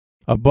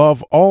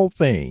Above all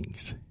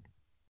things,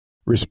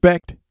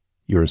 respect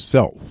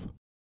yourself.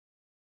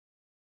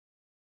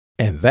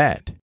 And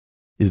that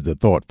is the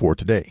thought for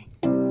today.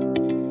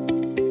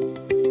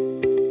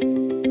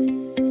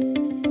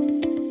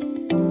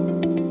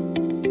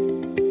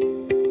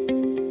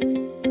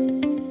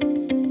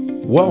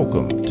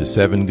 Welcome to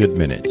 7 Good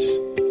Minutes.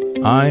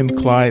 I'm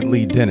Clyde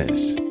Lee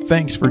Dennis.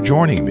 Thanks for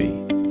joining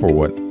me for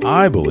what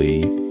I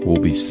believe will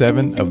be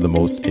 7 of the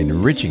most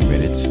enriching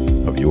minutes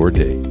of your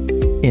day.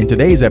 In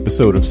today's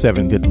episode of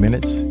 7 Good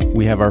Minutes,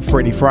 we have our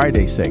Freddy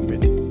Friday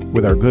segment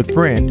with our good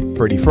friend,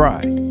 Freddy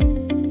Fri.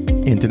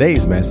 In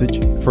today's message,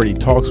 Freddy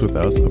talks with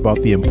us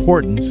about the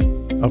importance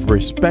of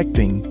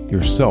respecting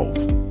yourself.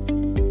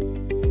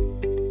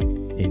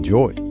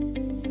 Enjoy.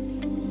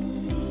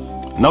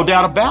 No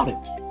doubt about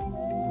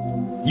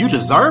it. You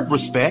deserve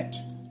respect,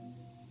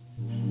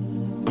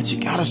 but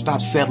you gotta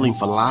stop settling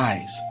for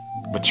lies,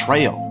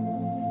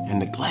 betrayal, and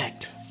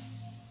neglect.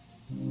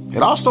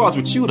 It all starts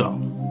with you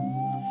though.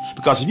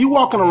 Because if you're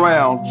walking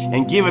around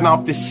and giving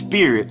off this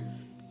spirit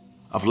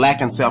of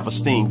lacking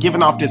self-esteem,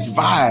 giving off this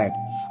vibe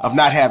of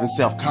not having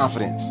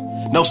self-confidence,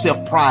 no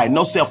self-pride,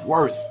 no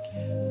self-worth,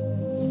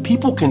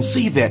 people can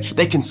see that,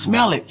 they can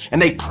smell it,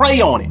 and they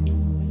prey on it.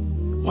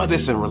 Whether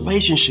it's in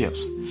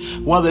relationships,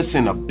 whether it's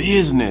in a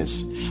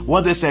business,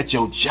 whether it's at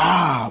your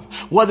job,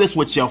 whether it's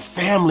with your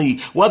family,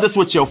 whether it's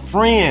with your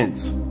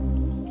friends.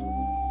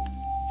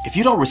 If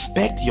you don't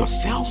respect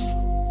yourself,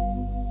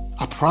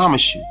 I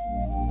promise you,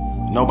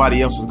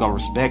 nobody else is going to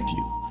respect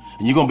you.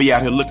 And you're going to be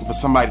out here looking for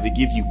somebody to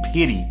give you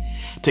pity,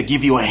 to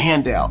give you a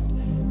handout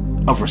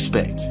of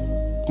respect.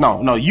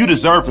 No, you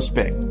deserve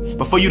respect.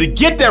 But for you to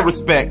get that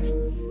respect,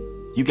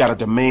 you got to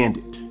demand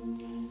it.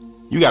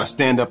 You got to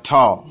stand up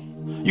tall.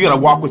 You got to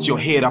walk with your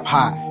head up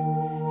high.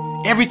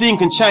 Everything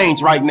can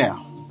change right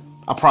now.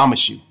 I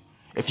promise you.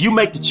 If you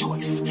make the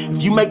choice,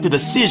 if you make the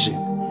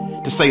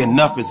decision to say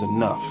enough is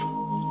enough.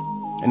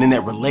 And in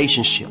that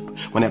relationship,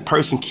 when that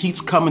person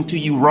keeps coming to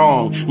you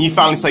wrong, and you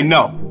finally say,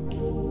 no,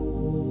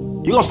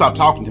 you're going to stop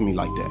talking to me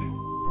like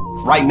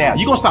that right now.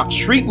 You're going to stop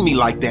treating me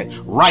like that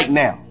right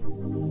now.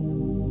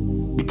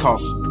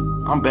 Because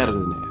I'm better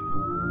than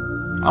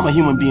that. I'm a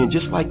human being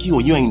just like you,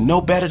 and you ain't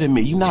no better than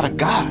me. You're not a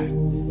God.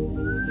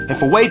 And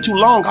for way too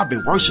long, I've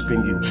been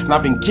worshiping you, and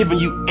I've been giving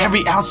you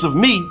every ounce of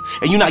me,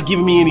 and you're not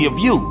giving me any of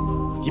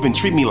you. You've been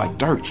treating me like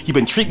dirt. You've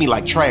been treating me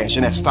like trash,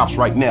 and that stops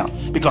right now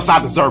because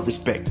I deserve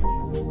respect.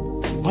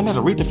 Wasn't that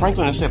Aretha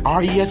Franklin that said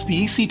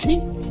R-E-S-P-E-C-T?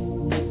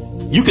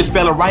 You can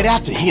spell it right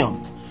out to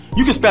him.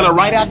 You can spell it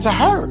right out to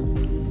her.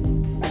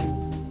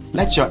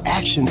 Let your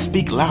actions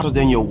speak louder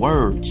than your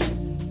words.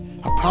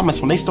 I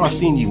promise when they start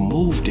seeing you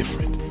move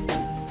different,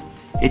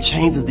 it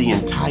changes the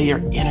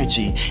entire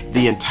energy,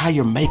 the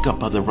entire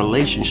makeup of the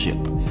relationship.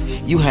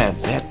 You have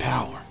that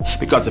power.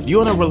 Because if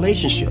you're in a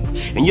relationship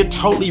and you're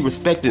totally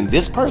respecting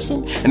this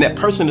person and that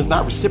person is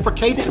not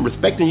reciprocating and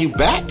respecting you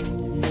back,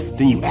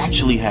 then you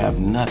actually have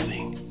nothing.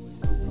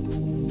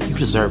 You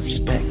deserve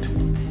respect.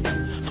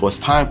 So it's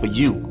time for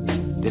you,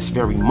 this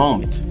very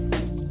moment,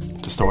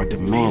 to start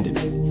demanding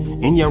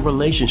it in your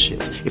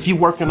relationships. If you're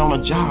working on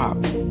a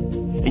job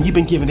and you've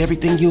been giving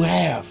everything you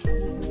have,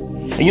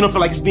 and you don't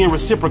feel like it's being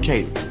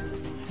reciprocated,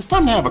 it's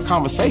time to have a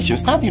conversation.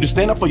 It's time for you to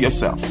stand up for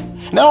yourself.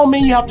 And that don't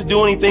mean you have to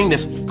do anything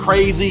that's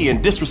crazy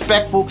and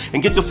disrespectful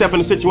and get yourself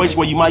in a situation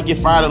where you might get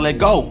fired or let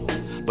go.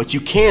 But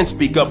you can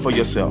speak up for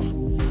yourself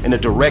in a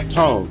direct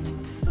tone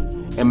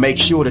and make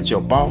sure that your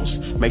boss,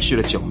 make sure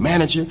that your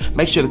manager,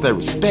 make sure that they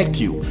respect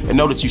you and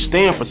know that you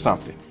stand for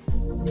something.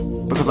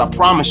 Because I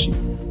promise you,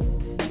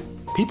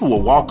 people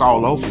will walk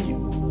all over you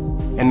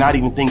and not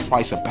even think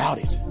twice about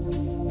it.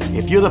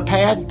 If you're the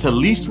path to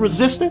least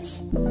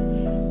resistance,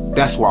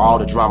 that's where all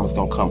the drama's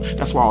gonna come.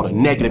 That's where all the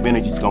negative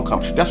energy's gonna come.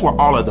 That's where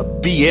all of the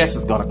BS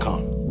is gonna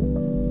come.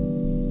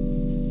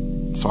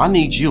 So I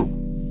need you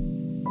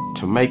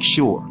to make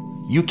sure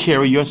you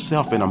carry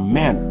yourself in a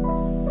manner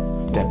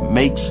that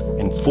makes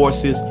and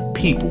forces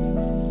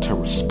people to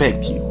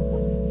respect you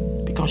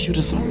because you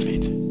deserve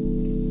it.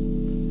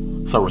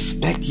 So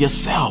respect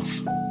yourself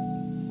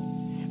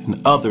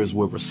and others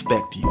will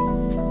respect you.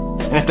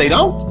 And if they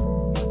don't,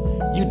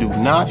 you do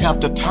not have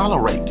to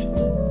tolerate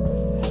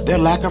their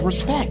lack of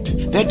respect,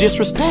 their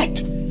disrespect.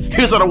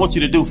 Here's what I want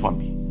you to do for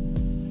me.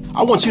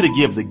 I want you to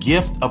give the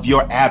gift of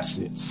your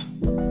absence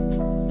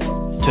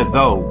to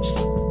those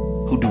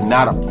who do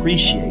not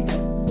appreciate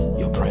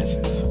your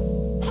presence.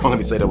 Let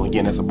me say that one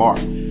again, that's a bar.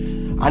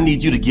 I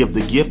need you to give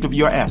the gift of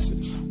your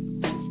absence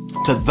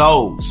to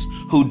those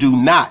who do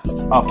not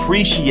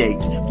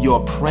appreciate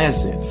your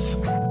presence.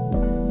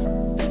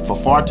 For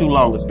far too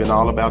long, it's been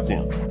all about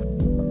them.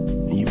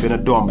 And you've been a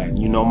doormat. And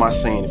you know my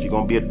saying, if you're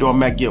going to be a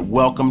doormat, get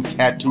welcome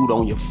tattooed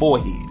on your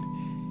forehead.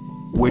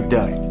 We're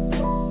done.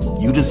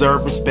 You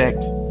deserve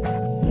respect.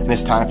 And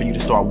it's time for you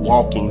to start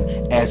walking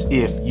as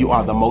if you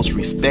are the most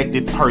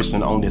respected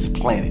person on this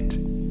planet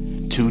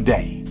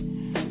today.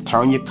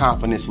 Turn your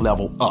confidence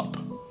level up.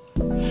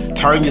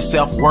 Turn your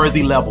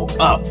self-worthy level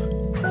up.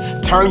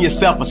 Turn your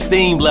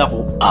self-esteem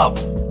level up.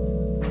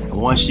 And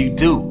once you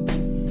do,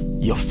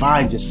 you'll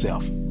find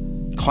yourself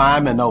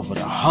climbing over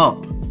the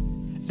hump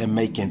and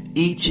making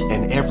each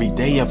and every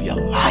day of your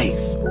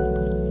life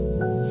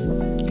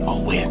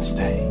a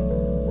Wednesday.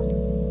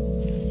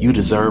 You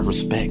deserve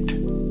respect.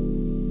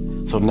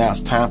 So now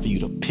it's time for you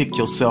to pick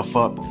yourself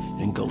up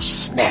and go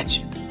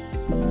snatch it.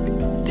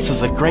 This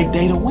is a great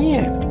day to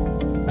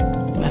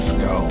win. Let's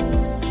go.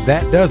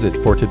 That does it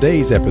for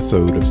today's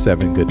episode of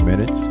 7 Good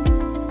Minutes.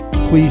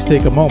 Please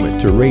take a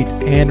moment to rate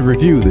and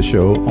review the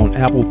show on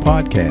Apple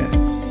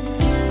Podcasts.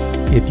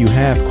 If you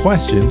have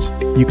questions,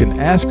 you can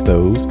ask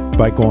those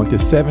by going to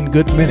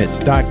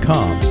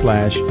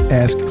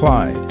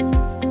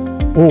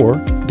 7goodminutes.com/askclyde or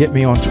get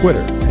me on Twitter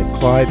at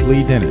Clyde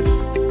Lee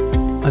Dennis.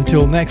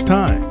 Until next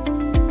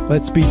time,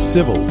 let's be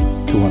civil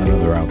to one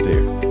another out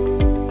there.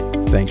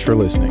 Thanks for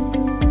listening.